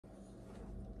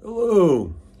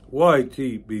Hello,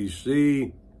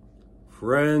 YTBC,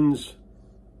 friends,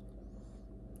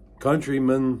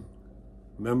 countrymen,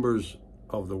 members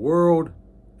of the world,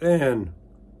 and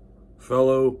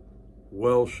fellow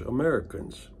Welsh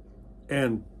Americans,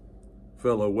 and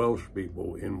fellow Welsh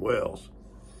people in Wales.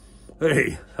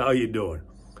 Hey, how you doing?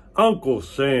 Uncle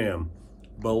Sam,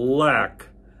 black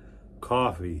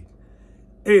coffee,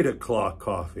 8 o'clock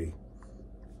coffee.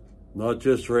 Not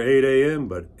just for 8 a.m.,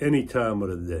 but any time of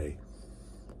the day.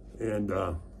 And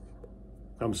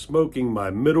I'm smoking my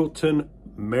Middleton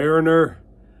Mariner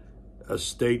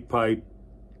estate pipe,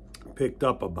 picked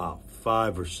up about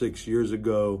 5 or 6 years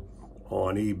ago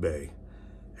on eBay.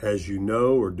 As you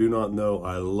know or do not know,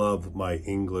 I love my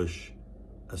English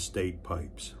estate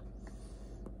pipes.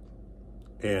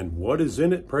 And what is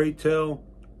in it, pray tell?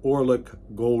 Orlik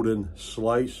Golden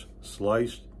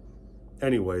sliced.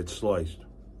 Anyway, it's sliced.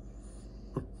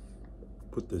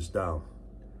 Put this down.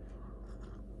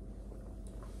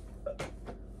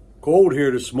 Cold here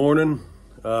this morning,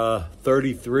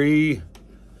 33. I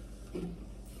don't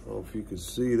know if you can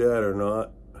see that or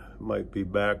not. Might be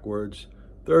backwards.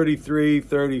 33,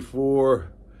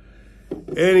 34.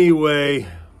 Anyway,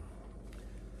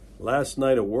 last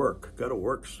night at work, got a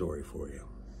work story for you.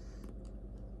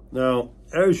 Now,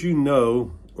 as you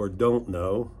know, or don't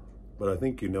know, but I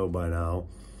think you know by now,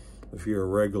 if you're a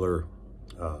regular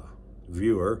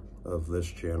viewer of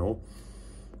this channel,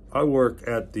 I work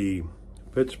at the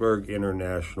Pittsburgh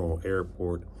International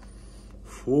Airport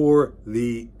for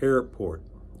the airport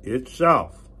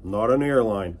itself, not an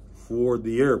airline, for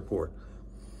the airport.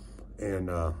 And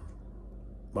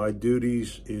my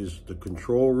duties is the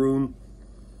control room,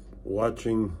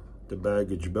 watching the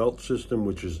baggage belt system,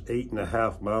 which is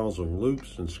 8.5 miles of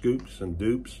loops and scoops and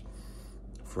dupes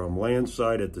from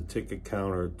landside at the ticket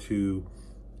counter to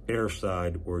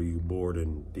airside where you board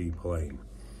and deplane.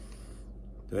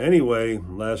 Anyway,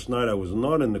 last night I was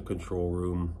not in the control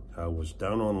room. I was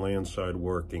down on landside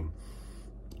working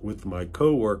with my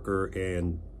coworker,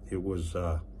 and it was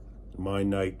my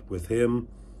night with him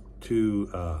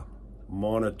to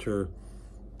monitor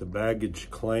the baggage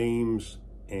claims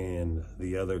and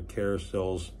the other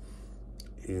carousels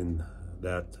in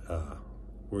that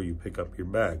where you pick up your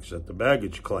bags at the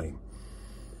baggage claim.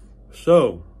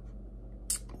 So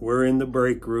we're in the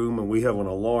break room, and we have an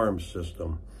alarm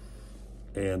system,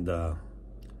 and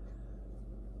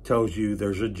tells you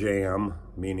there's a jam,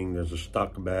 meaning there's a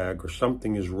stuck bag or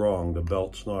something is wrong. The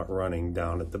belt's not running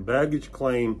down at the baggage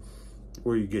claim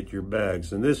where you get your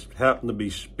bags. And this happened to be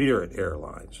Spirit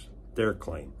Airlines, their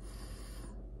claim.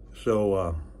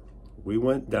 So we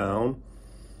went down,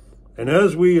 and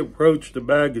as we approached the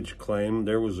baggage claim,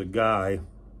 there was a guy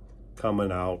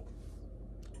coming out.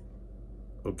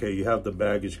 Okay, you have the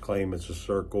baggage claim, it's a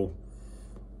circle,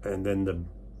 and then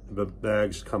the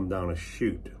bags come down a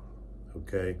chute,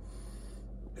 okay?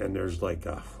 And there's like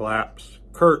flaps,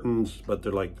 curtains, but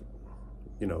they're like,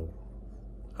 you know,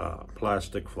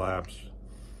 plastic flaps.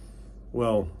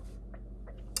 Well,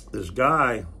 this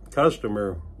guy,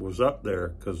 customer, was up there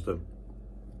because the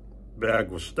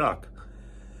bag was stuck.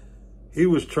 He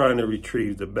was trying to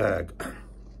retrieve the bag.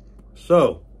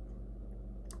 So,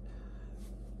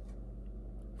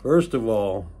 first of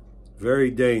all, very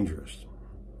dangerous.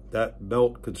 That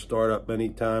belt could start up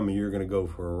anytime and you're going to go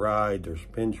for a ride. There's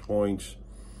pinch points.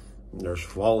 There's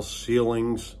false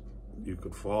ceilings. You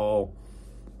could fall.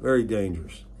 Very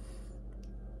dangerous.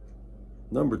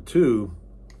 Number two,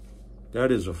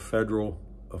 that is a federal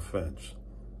offense.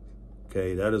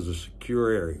 Okay, that is a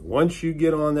secure area. Once you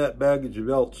get on that baggage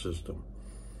belt system,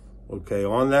 okay,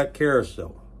 on that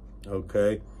carousel,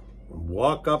 okay,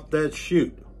 walk up that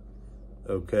chute,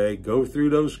 okay, go through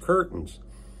those curtains.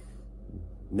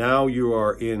 Now you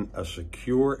are in a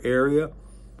secure area.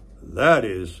 That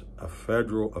is a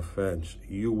federal offense.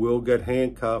 You will get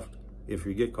handcuffed if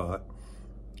you get caught,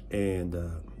 and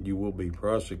you will be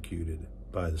prosecuted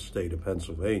by the state of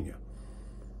Pennsylvania.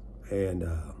 And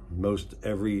most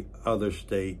every other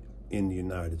state in the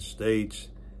United States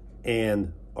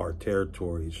and our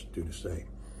territories do the same.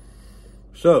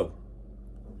 So,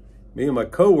 me and my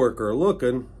coworker are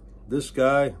looking. This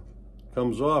guy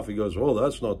comes off. He goes, "Oh,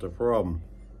 that's not the problem."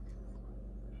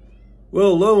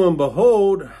 Well, lo and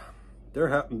behold, there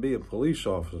happened to be a police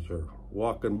officer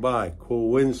walking by,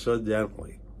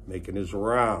 coincidentally, making his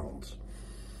rounds.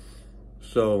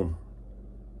 So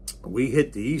we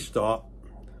hit the e-stop,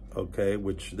 okay,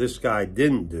 which this guy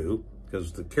didn't do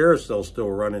because the carousel's still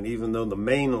running, even though the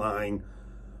main line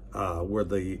where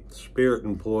the Spirit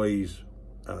employees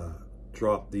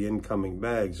drop the incoming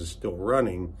bags is still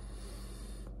running.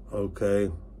 Okay,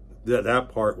 that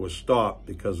part was stopped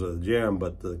because of the jam,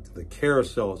 but the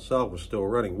carousel itself was still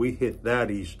running. We hit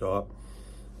that e-stop,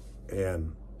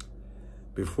 and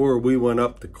before we went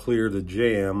up to clear the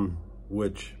jam,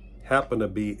 which happened to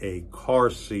be a car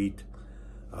seat,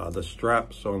 the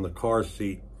straps on the car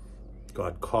seat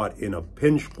got caught in a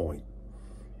pinch point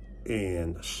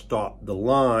and stopped the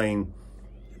line,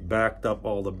 backed up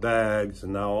all the bags,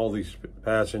 and now all these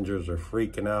passengers are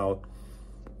freaking out,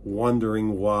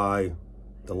 wondering why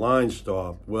the line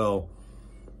stopped. Well,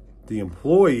 the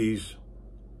employees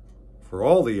for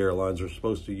all the airlines are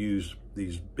supposed to use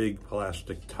these big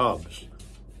plastic tubs.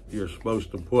 You're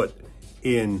supposed to put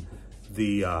in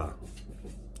the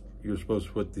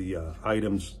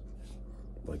items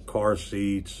like car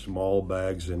seats, small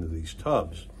bags into these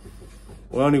tubs.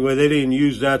 Well, anyway, they didn't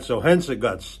use that, so hence it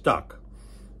got stuck.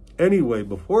 Anyway,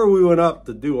 before we went up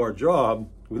to do our job,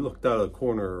 we looked out of the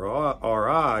corner of our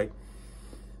eye,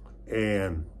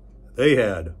 and they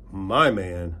had my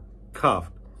man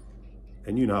cuffed.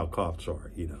 And you know how cops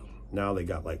are, you know. Now they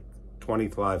got like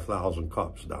 25,000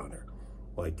 cops down there.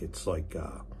 Like it's like,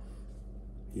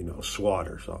 you know, SWAT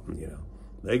or something, you know.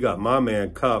 They got my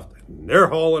man cuffed, and they're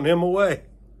hauling him away.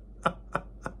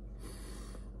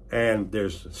 And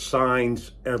there's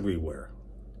signs everywhere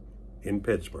in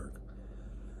Pittsburgh.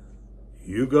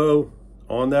 You go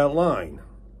on that line,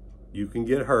 you can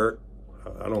get hurt.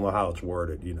 I don't know how it's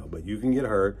worded, you know, but you can get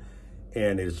hurt,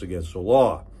 and it's against the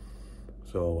law.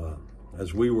 So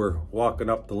as we were walking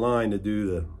up the line to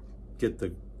get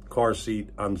the car seat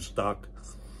unstuck,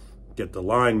 get the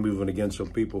line moving again so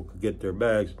people could get their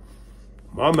bags,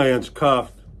 my man's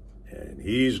cuffed, and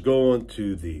he's going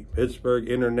to the Pittsburgh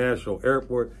International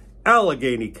Airport,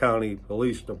 Allegheny County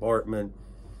Police Department,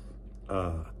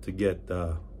 to get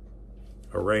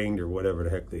arraigned or whatever the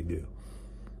heck they do.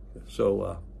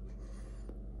 So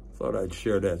thought I'd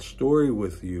share that story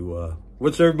with you.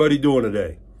 What's everybody doing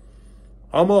today?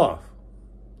 I'm off.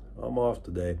 I'm off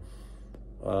today.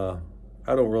 I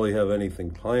don't really have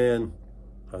anything planned.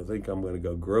 I think I'm going to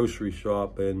go grocery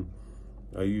shopping.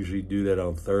 I usually do that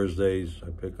on Thursdays. I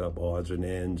pick up odds and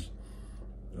ends.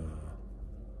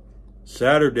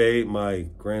 Saturday, my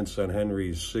grandson Henry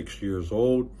is 6 years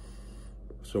old.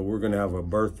 So we're going to have a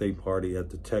birthday party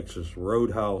at the Texas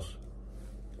Roadhouse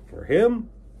for him.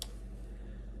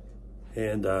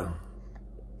 And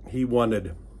he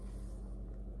wanted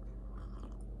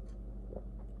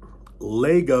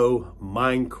Lego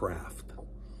Minecraft.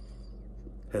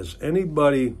 Has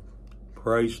anybody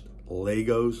priced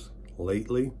Legos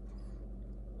lately?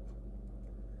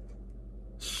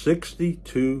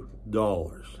 $62.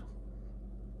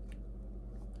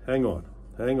 Hang on.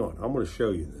 I'm going to show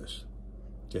you this.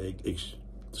 Okay,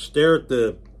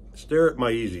 stare at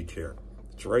my easy chair.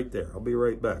 It's right there. I'll be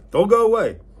right back. Don't go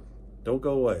away. Don't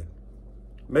go away.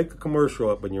 Make a commercial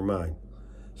up in your mind.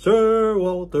 Sir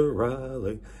Walter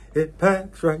Raleigh, it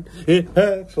packs right, it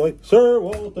packs like Sir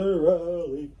Walter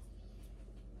Raleigh.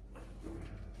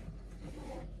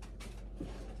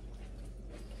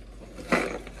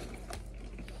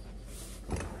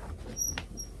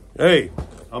 Hey,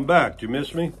 I'm back. Did you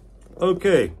miss me?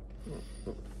 Okay.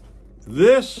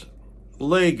 This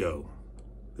Lego,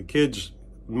 the kids'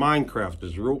 Minecraft,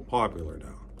 is real popular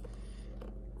now.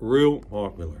 Real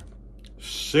popular.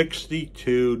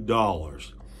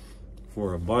 $62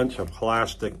 for a bunch of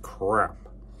plastic crap.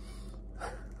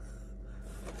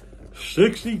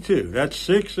 62. That's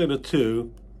 6 and a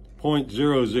 2.00.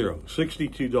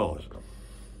 $62.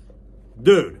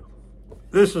 Dude,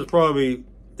 this is probably,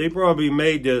 they probably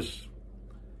made this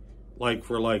like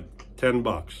for like 10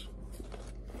 bucks.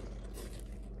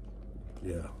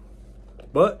 Yeah.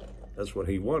 But that's what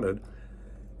he wanted.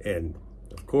 And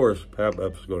of course,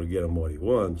 Pap-Pap's going to get him what he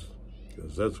wants,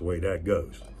 because that's the way that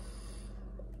goes.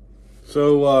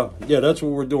 So, yeah, that's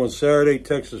what we're doing Saturday,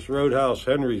 Texas Roadhouse,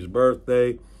 Henry's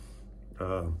birthday.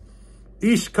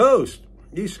 East Coast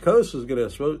is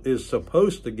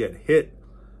supposed to get hit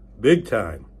big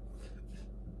time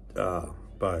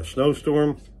by a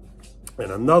snowstorm.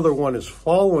 And another one is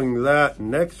following that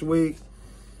next week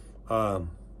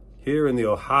here in the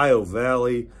Ohio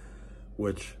Valley,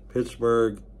 which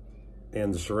Pittsburgh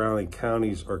and the surrounding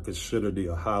counties are considered the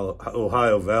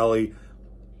Ohio Valley,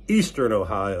 Eastern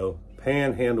Ohio,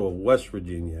 Panhandle of West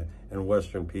Virginia, and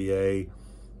Western PA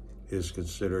is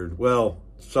considered, well,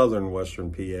 Southern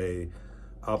Western PA,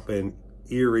 up in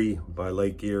Erie, by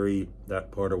Lake Erie.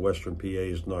 That part of Western PA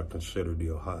is not considered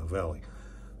the Ohio Valley.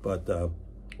 But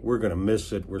we're going to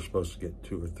miss it. We're supposed to get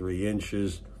 2 or 3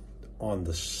 inches on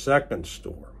the second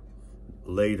storm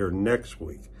later next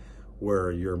week,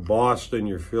 where your Boston,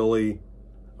 your Philly,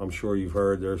 I'm sure you've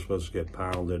heard they're supposed to get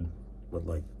pounded. with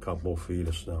like a couple feet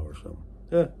of snow or something.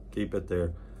 Yeah, keep it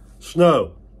there.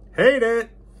 Snow, hate it.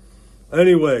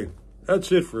 Anyway,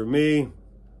 that's it for me.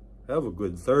 Have a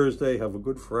good Thursday, have a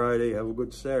good Friday, have a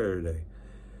good Saturday.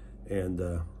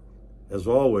 And as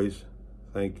always,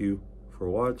 thank you for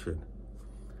watching.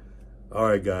 All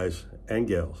right, guys and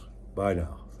gals, bye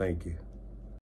now. Thank you.